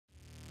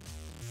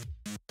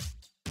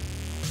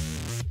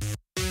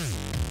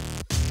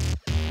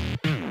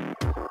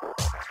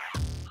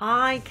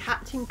Hi,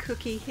 Captain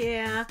Cookie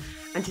here,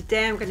 and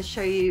today I'm going to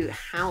show you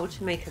how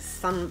to make a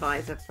sun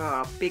visor for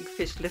our Big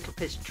Fish Little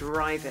Fish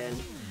drive-in.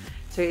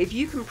 So if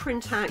you can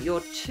print out your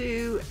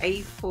 2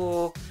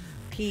 A4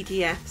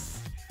 PDFs,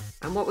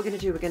 and what we're going to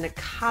do, we're going to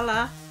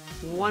colour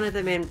one of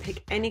them in,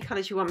 pick any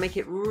colours you want, make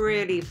it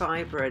really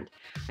vibrant,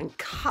 and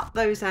cut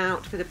those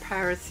out with a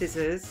pair of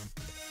scissors.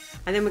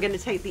 And then we're going to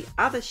take the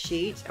other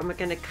sheet and we're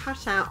going to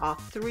cut out our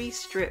 3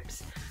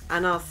 strips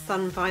and our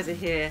sun visor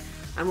here,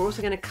 and we're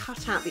also going to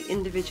cut out the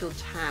individual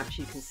tabs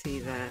you can see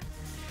there.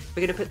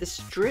 We're going to put the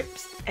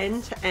strips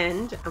end to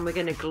end and we're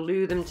going to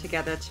glue them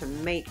together to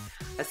make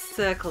a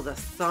circle the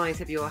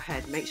size of your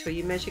head. Make sure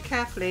you measure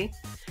carefully.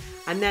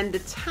 And then the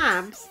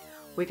tabs,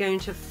 we're going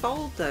to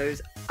fold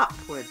those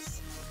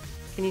upwards.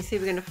 Can you see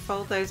we're going to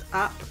fold those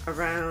up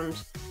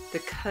around the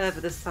curve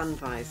of the sun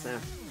visor?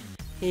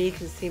 Here you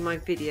can see my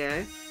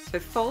video. So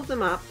fold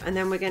them up, and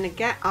then we're going to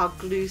get our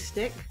glue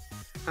stick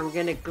and we're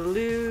going to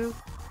glue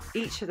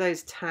each of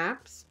those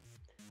tabs,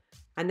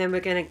 and then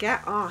we're going to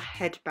get our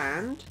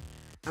headband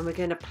and we're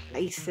going to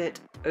place it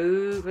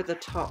over the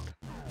top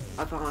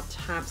of our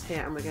tabs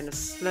here, and we're going to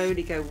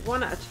slowly go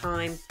one at a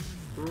time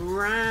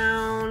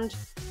round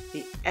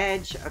the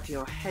edge of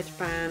your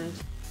headband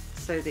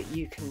so that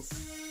you can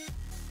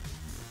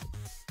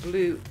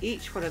glue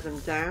each one of them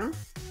down,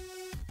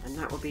 and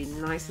that will be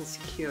nice and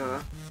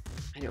secure,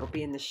 and it will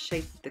be in the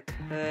shape of the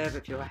curve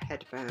of your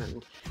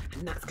headband,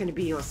 and that's going to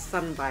be your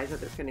sun visor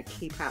that's going to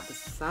keep out the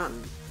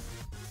sun.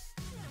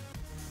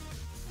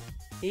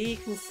 Here you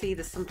can see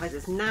the sun visor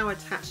is now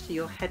attached to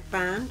your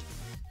headband,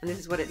 and this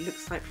is what it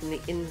looks like from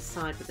the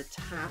inside with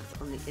the tabs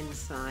on the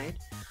inside.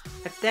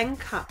 I've then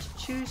cut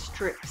 2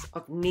 strips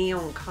of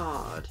neon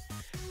card,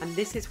 and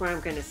this is where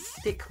I'm going to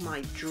stick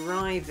my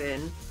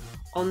drive-in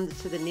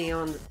onto the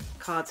neon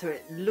card so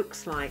it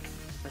looks like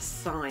a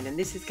sign, and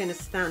this is going to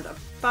stand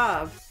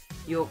above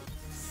your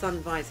sun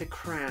visor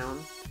crown,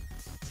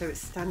 so it's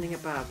standing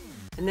above.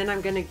 And then I'm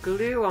going to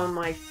glue on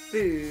my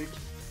food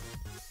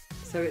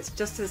so it's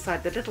just to the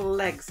side. The little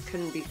legs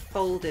can be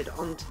folded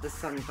onto the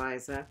sun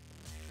visor,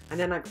 and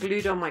then I've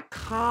glued on my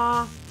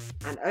car,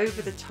 and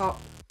over the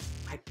top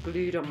I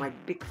glued on my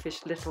Big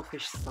Fish Little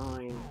Fish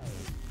sign.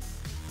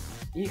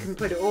 You can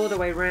put it all the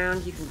way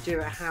around, you can do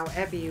it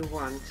however you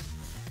want.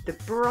 The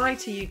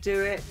brighter you do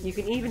it, you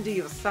can even do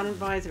your sun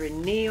visor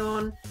in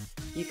neon.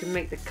 You can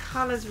make the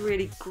colours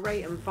really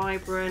great and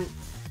vibrant.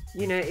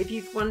 You know, if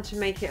you want to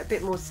make it a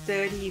bit more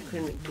sturdy, you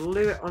can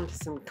glue it onto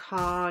some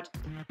card,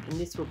 and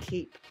this will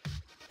keep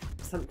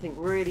something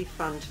really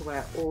fun to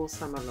wear all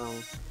summer long.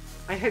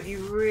 I hope you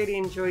really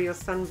enjoy your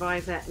sun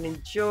visor and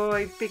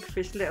enjoy Big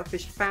Fish Little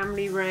Fish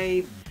Family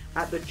Rave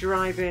at the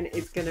drive-in.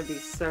 It's going to be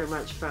so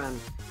much fun.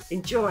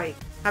 Enjoy.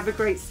 Have a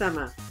great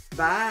summer.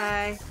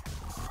 Bye.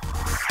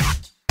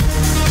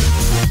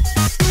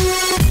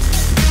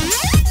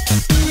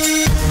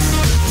 Yeah.